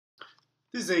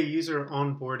This is a user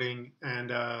onboarding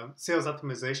and sales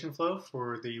optimization flow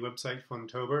for the website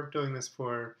Funtober. Doing this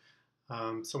for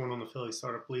someone on the Philly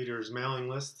Startup Leaders mailing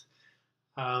list.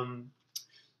 Um,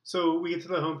 so we get to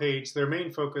the homepage. Their main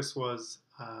focus was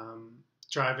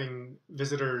driving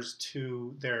visitors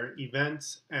to their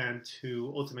events and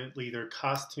to ultimately their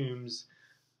costumes,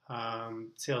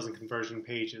 sales and conversion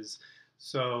pages.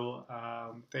 So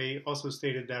they also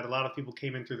stated that a lot of people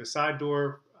came in through the side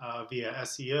door via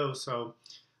SEO. So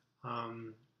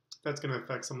that's going to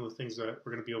affect some of the things that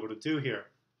we're going to be able to do here.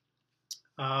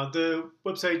 The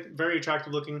website, very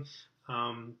attractive looking,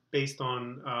 based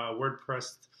on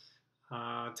WordPress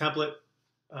template,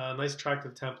 nice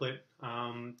attractive template,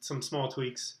 some small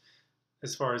tweaks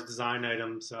as far as design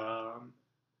items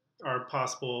are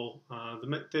possible.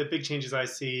 The big changes I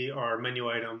see are menu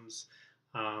items,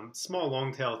 small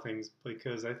long tail things,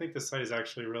 because I think the site is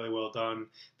actually really well done.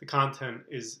 The content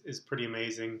is pretty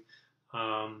amazing.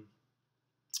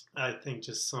 I think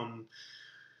just some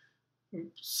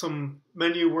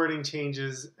menu wording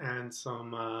changes and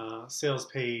some sales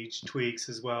page tweaks,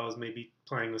 as well as maybe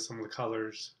playing with some of the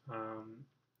colors,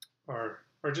 are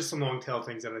just some long tail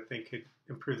things that I think could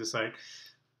improve the site.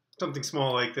 Something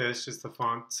small like this, just the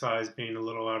font size being a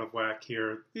little out of whack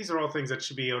here. These are all things that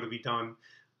should be able to be done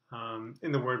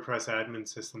in the WordPress admin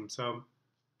system. So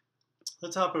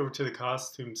let's hop over to the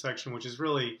costume section, which is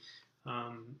really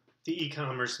the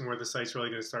e-commerce and where the site's really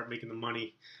going to start making the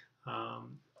money.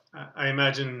 I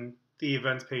imagine the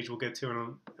events page we'll get to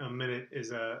in a minute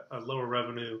is a lower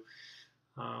revenue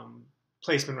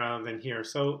placement rather than here.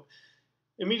 So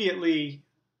immediately,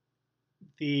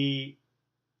 the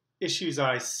issues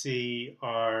I see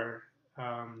are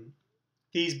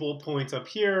these bullet points up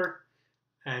here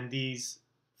and these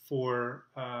for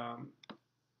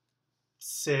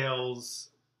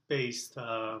sales-based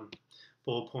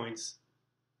bullet points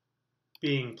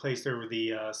being placed over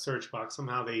the search box.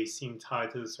 Somehow they seem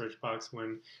tied to the search box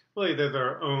when really they're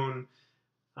their own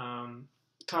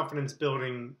confidence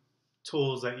building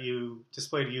tools that you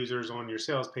display to users on your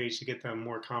sales page to get them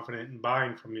more confident in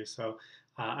buying from you. So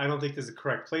I don't think there's a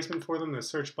correct placement for them. The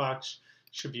search box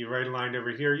should be right aligned over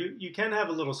here. You can have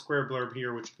a little square blurb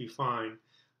here, which would be fine.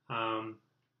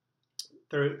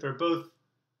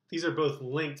 These are both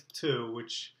linked to,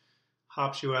 which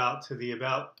hops you out to the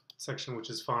About section, which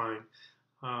is fine.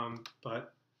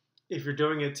 But if you're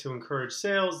doing it to encourage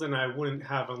sales, then I wouldn't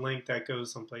have a link that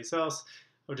goes someplace else.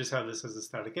 I would just have this as a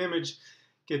static image.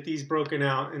 Get these broken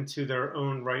out into their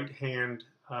own right hand.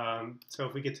 So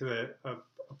if we get to a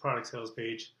product sales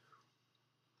page,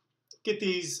 get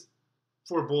these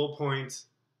 4 bullet points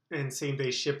and same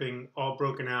day shipping all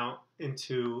broken out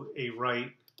into a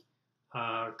right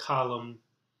column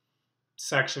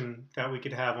section that we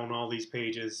could have on all these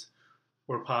pages,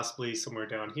 or possibly somewhere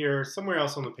down here, somewhere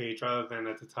else on the page rather than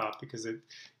at the top, because it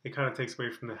kind of takes away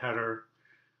from the header.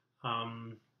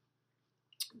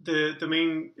 The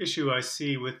main issue I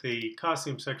see with the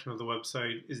costume section of the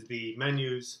website is the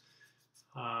menus.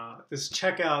 This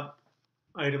checkout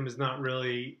item is not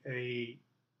really a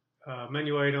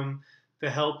menu item. The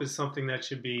help is something that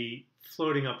should be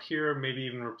floating up here, maybe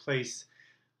even replace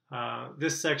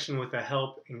this section with a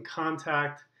help in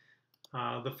contact.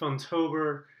 The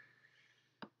Funtober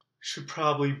should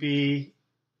probably be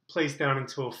placed down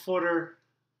into a footer.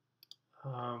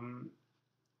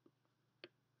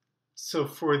 So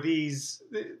for this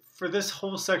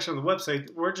whole section of the website,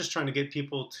 we're just trying to get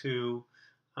people to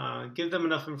give them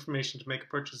enough information to make a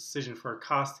purchase decision for a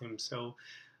costume. So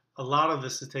a lot of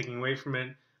this is taking away from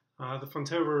it. The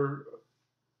Funtober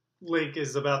link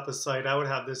is about the site. I would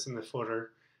have this in the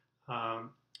footer.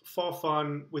 Fall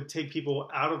Fun would take people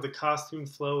out of the costume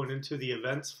flow and into the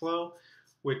events flow,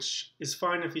 which is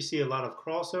fine if you see a lot of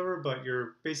crossover, but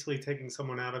you're basically taking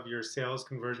someone out of your sales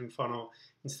conversion funnel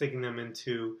and sticking them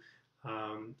into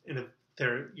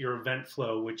your event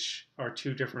flow, which are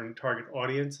 2 different target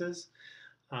audiences.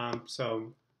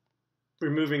 So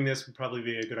removing this would probably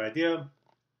be a good idea.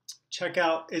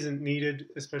 Checkout isn't needed,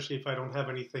 especially if I don't have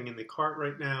anything in the cart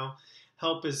right now.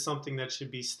 Help is something that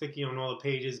should be sticky on all the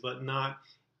pages, but not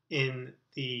in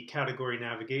the category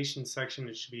navigation section.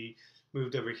 It should be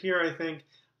moved over here, I think.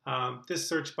 This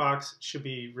search box should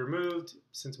be removed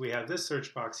since we have this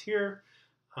search box here.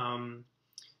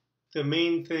 The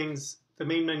main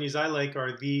menus I like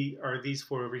are these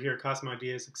 4 over here: costume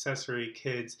ideas, accessory,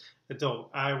 kids,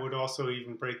 adult. I would also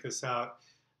even break this out.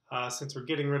 Since we're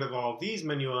getting rid of all these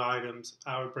menu items,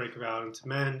 I would break it out into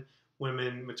men,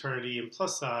 women, maternity, and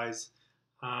plus size.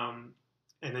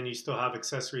 And then you still have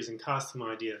accessories and costume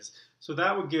ideas. So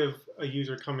that would give a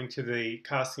user coming to the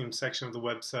costume section of the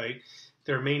website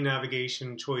their main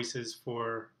navigation choices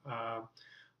for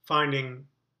finding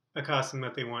a costume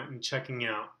that they want and checking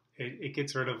out. It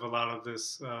gets rid of a lot of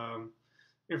this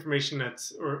information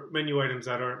or menu items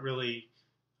that aren't really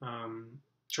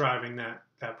driving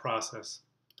that process.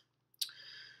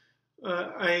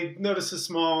 I noticed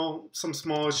some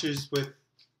small issues with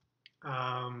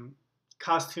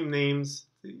costume names.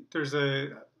 There's a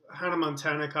Hannah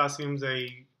Montana costumes.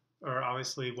 They are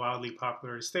obviously wildly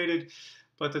popular as stated,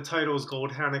 but the title is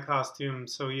Gold Hannah costume,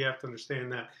 so you have to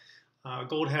understand that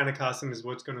Gold Hannah costume is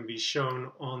what's going to be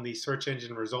shown on the search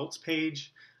engine results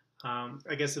page.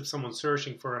 I guess if someone's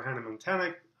searching for a Hannah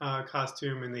Montana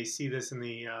costume and they see this in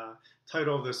the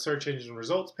title of the search engine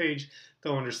results page,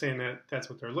 they'll understand that that's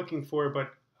what they're looking for.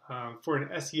 But for an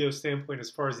SEO standpoint,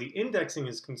 as far as the indexing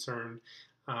is concerned,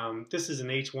 this is an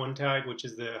H1 tag, which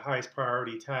is the highest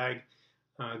priority tag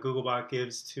Googlebot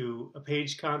gives to a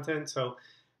page content. So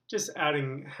just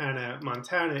adding Hannah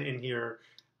Montana in here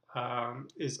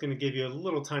is going to give you a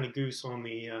little tiny goose on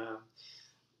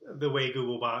the way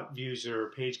Googlebot views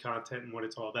your page content and what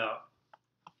it's all about.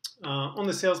 On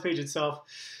the sales page itself,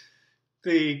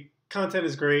 the content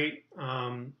is great.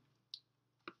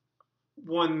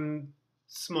 One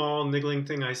small niggling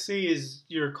thing I see is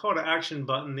your call to action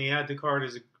button. The add to cart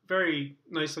is a very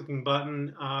nice looking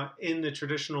button in the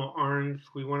traditional orange.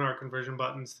 We want our conversion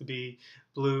buttons to be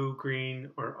blue, green,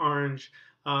 or orange.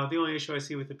 The only issue I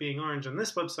see with it being orange on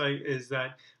this website is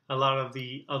that a lot of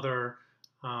the other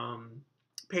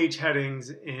page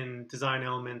headings and design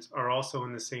elements are also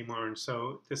in the same orange.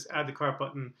 So this add to cart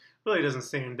button really doesn't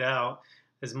stand out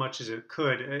as much as it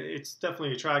could. It's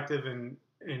definitely attractive, and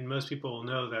most people will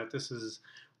know that this is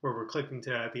where we're clicking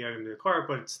to add the item to the cart,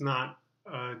 but it's not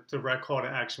a direct call to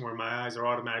action where my eyes are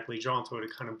automatically drawn to it.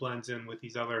 It kind of blends in with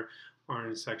these other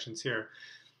orange sections here.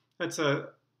 That's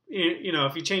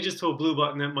if you change this to a blue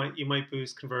button, you might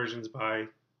boost conversions by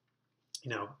 2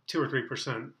 or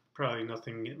 3%. Probably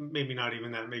nothing, maybe not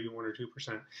even that, maybe 1 or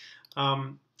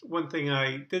 2%. One thing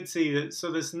I did see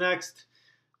this next,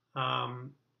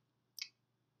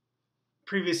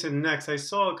 previous and next, I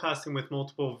saw a costume with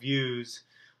multiple views.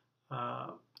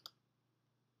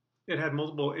 It had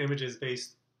multiple images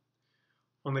based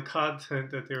on the content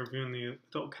that they were viewing, the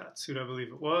adult cat suit, I believe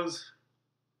it was.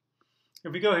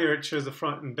 If we go here, it shows the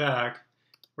front and back.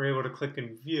 We're able to click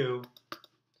and view,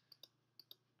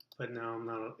 but now I'm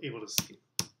not able to see.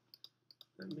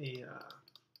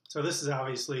 So this is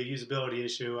obviously a usability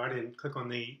issue. I didn't click on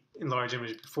the enlarge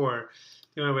image before.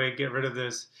 The only way to get rid of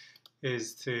this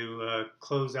is to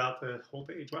close out the whole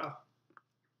page. Wow.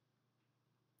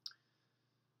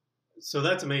 So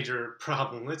that's a major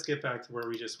problem. Let's get back to where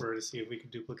we just were to see if we can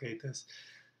duplicate this.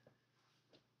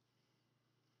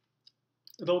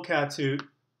 Adult cat suit.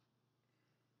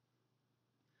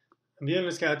 I'm viewing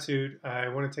this cat suit. I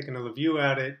want to take another view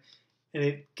at it. And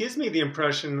it gives me the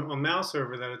impression on mouse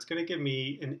over that it's going to give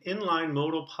me an inline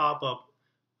modal pop-up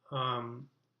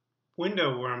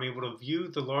window where I'm able to view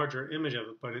the larger image of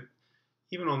it. But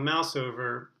even on mouse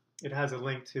over, it has a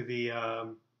link to the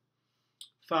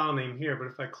file name here. But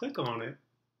if I click on it,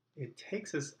 it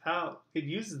takes us out. It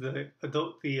uses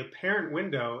the apparent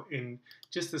window and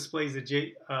just displays the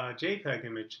JPEG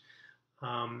image.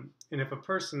 And if a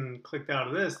person clicked out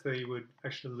of this, they would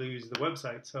actually lose the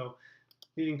website. So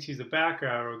needing to use the back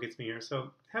arrow gets me here.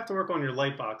 So have to work on your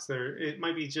lightbox there. It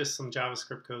might be just some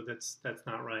JavaScript code that's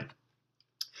not right.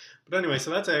 But anyway,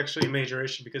 so that's actually a major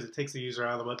issue because it takes the user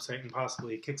out of the website and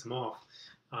possibly kicks them off.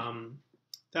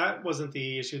 That wasn't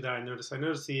the issue that I noticed. I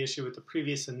noticed the issue with the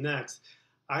previous and next.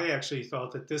 I actually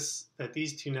thought that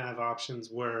these two nav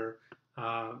options were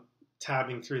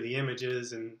tabbing through the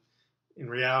images, and in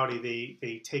reality,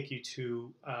 they take you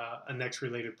to a next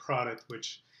related product,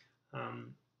 which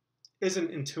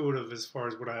isn't intuitive as far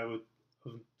as what I would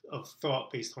have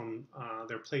thought based on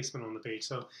their placement on the page.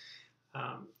 So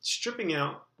stripping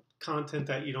out content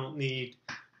that you don't need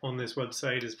on this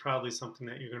website is probably something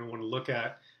that you're going to want to look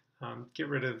at. Get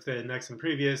rid of the next and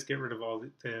previous, get rid of all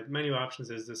the menu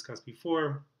options as discussed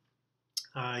before.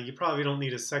 You probably don't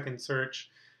need a second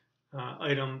search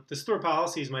item. The store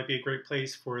policies might be a great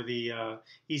place for the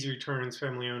easy returns,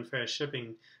 family-owned, fast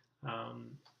shipping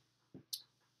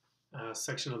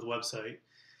section of the website.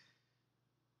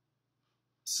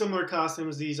 Similar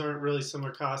costumes. These aren't really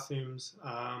similar costumes.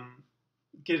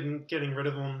 Getting rid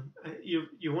of them.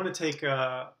 You want to take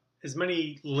as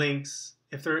many links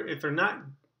if they're not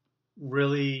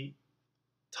really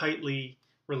tightly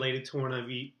related to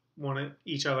one of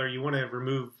each other. You want to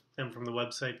remove them from the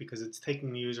website because it's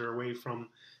taking the user away from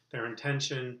their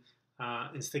intention.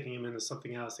 and sticking them into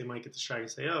something else, they might get distracted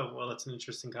and say, oh, well, that's an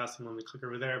interesting costume, let me click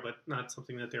over there, but not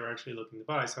something that they were actually looking to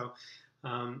buy. So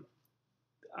um,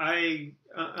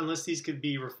 unless these could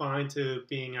be refined to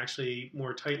being actually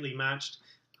more tightly matched,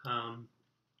 um,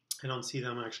 I don't see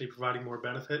them actually providing more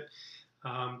benefit.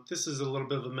 This is a little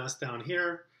bit of a mess down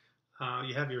here.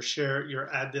 You have your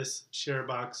add this share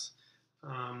box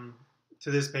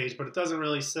to this page, but it doesn't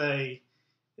really say.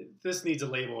 This needs a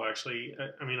label, actually.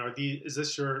 I mean, is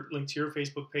this your link to your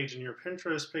Facebook page and your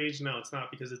Pinterest page? No, it's not,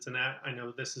 because it's an ad. I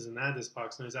know this is an add this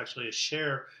box, and it's actually a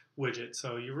share widget.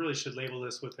 So you really should label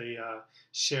this with a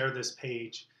share this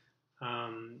page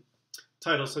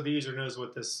title, so the user knows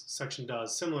what this section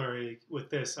does. Similarly with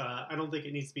this, I don't think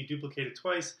it needs to be duplicated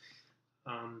twice.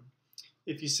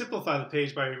 If you simplify the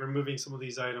page by removing some of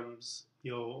these items,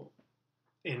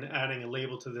 and adding a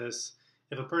label to this,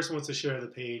 if a person wants to share the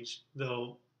page,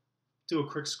 they'll do a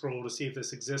quick scroll to see if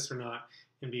this exists or not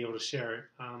and be able to share it.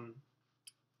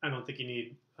 I don't think you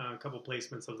need a couple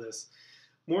placements of this.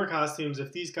 More costumes.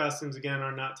 If these costumes, again,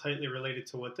 are not tightly related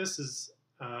to what this is,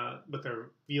 what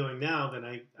they're viewing now, then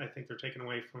I think they're taken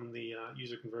away from the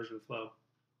user conversion flow.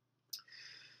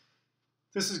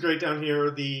 This is great down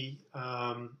here, the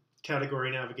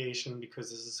category navigation, because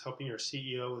this is helping your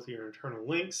CEO with your internal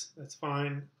links. That's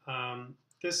fine.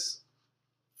 This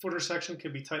footer section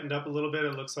could be tightened up a little bit.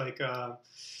 It looks like the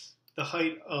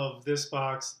height of this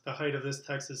box, the height of this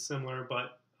text is similar,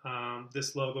 but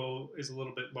this logo is a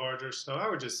little bit larger. So I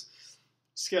would just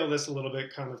scale this a little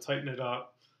bit, kind of tighten it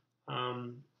up.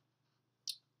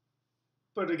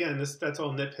 But again, that's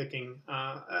all nitpicking.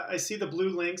 I see the blue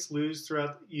links used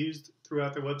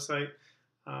throughout the website.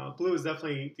 Blue is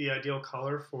definitely the ideal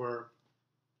color for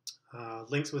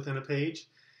links within a page,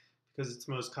 because it's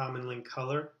the most common link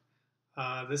color.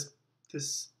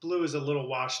 This blue is a little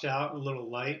washed out, a little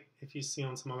light. If you see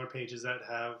on some other pages that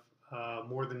have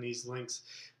more than these links,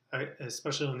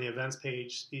 especially on the events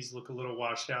page, these look a little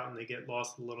washed out and they get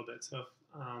lost a little bit. So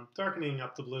darkening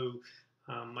up the blue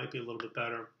might be a little bit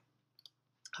better.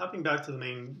 Hopping back to the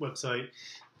main website,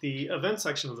 the event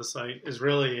section of the site is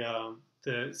really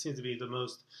seems to be the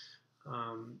most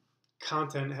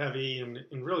content heavy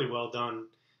and really well done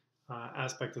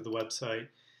aspect of the website.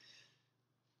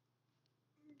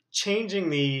 Changing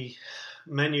the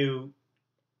menu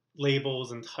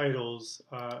labels and titles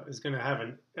is going to have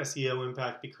an SEO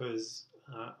impact, because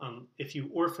if you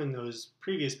orphan those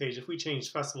previous pages, if we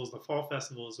change festivals to fall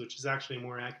festivals, which is actually a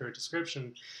more accurate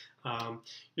description,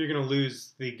 you're going to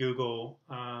lose the Google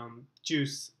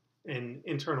juice and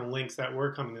internal links that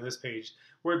were coming to this page.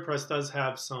 WordPress does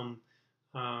have some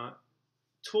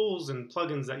tools and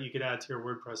plugins that you could add to your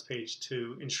WordPress page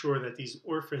to ensure that these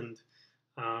orphaned,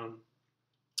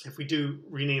 if we do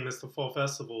rename this to fall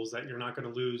festivals, that you're not going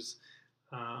to lose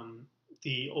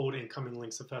the old incoming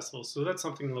links to festivals. So that's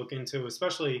something to look into,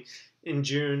 especially in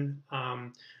June,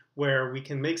 where we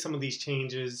can make some of these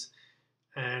changes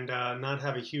and not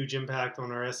have a huge impact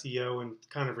on our SEO and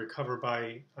kind of recover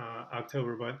by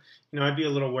October. But I'd be a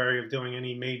little wary of doing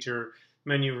any major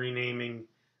menu renaming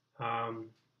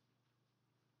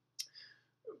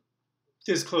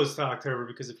this close to October,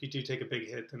 because if you do take a big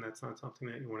hit, then that's not something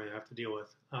that you want to have to deal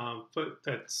with. But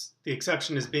that's the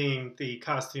exception, is being the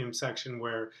costume section,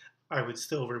 where I would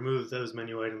still remove those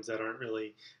menu items that aren't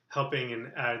really helping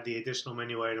and add the additional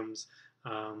menu items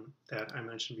that I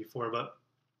mentioned before. But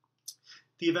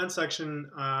the event section,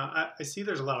 I see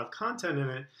there's a lot of content in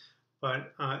it,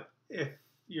 but if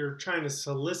you're trying to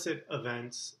solicit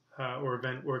events or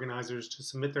event organizers to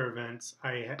submit their events,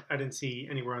 I didn't see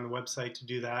anywhere on the website to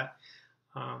do that.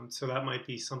 So that might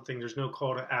be something. There's no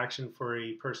call to action for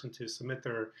a person to submit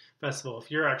their festival.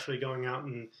 If you're actually going out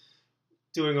and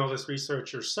doing all this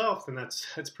research yourself, then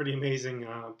that's pretty amazing.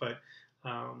 But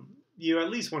you at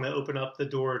least want to open up the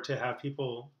door to have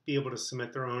people be able to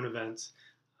submit their own events.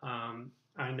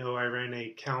 I know I ran a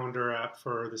calendar app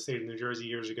for the state of New Jersey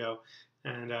years ago,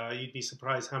 and you'd be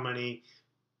surprised how many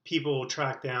people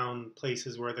track down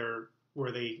places where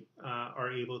they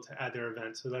are able to add their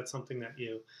events. So that's something that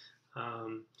you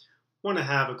want to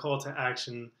have a call to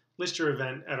action. List your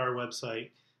event at our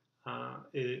website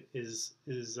is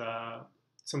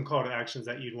some call to actions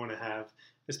that you'd want to have,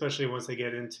 especially once they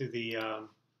get into the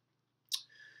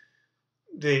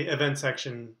event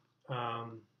section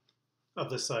of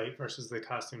the site versus the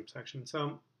costume section.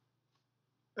 So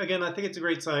again, I think it's a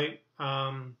great site.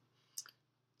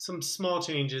 Some small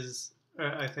changes,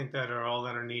 I think, that are all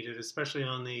that are needed, especially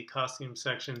on the costume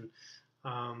section.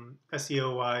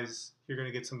 SEO wise, you're going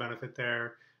to get some benefit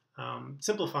there.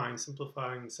 Simplifying,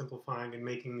 and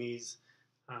making these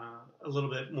a little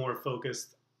bit more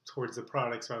focused towards the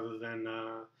products rather than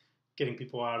getting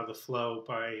people out of the flow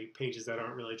by pages that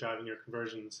aren't really driving your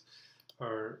conversions,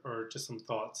 or just some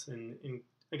thoughts. And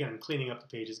again, cleaning up the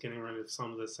pages, getting rid of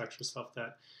some of this extra stuff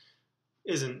that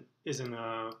isn't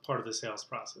part of the sales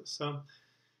process. So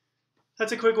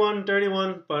that's a quick one, dirty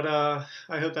one, but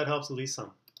I hope that helps at least some.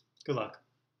 Good luck.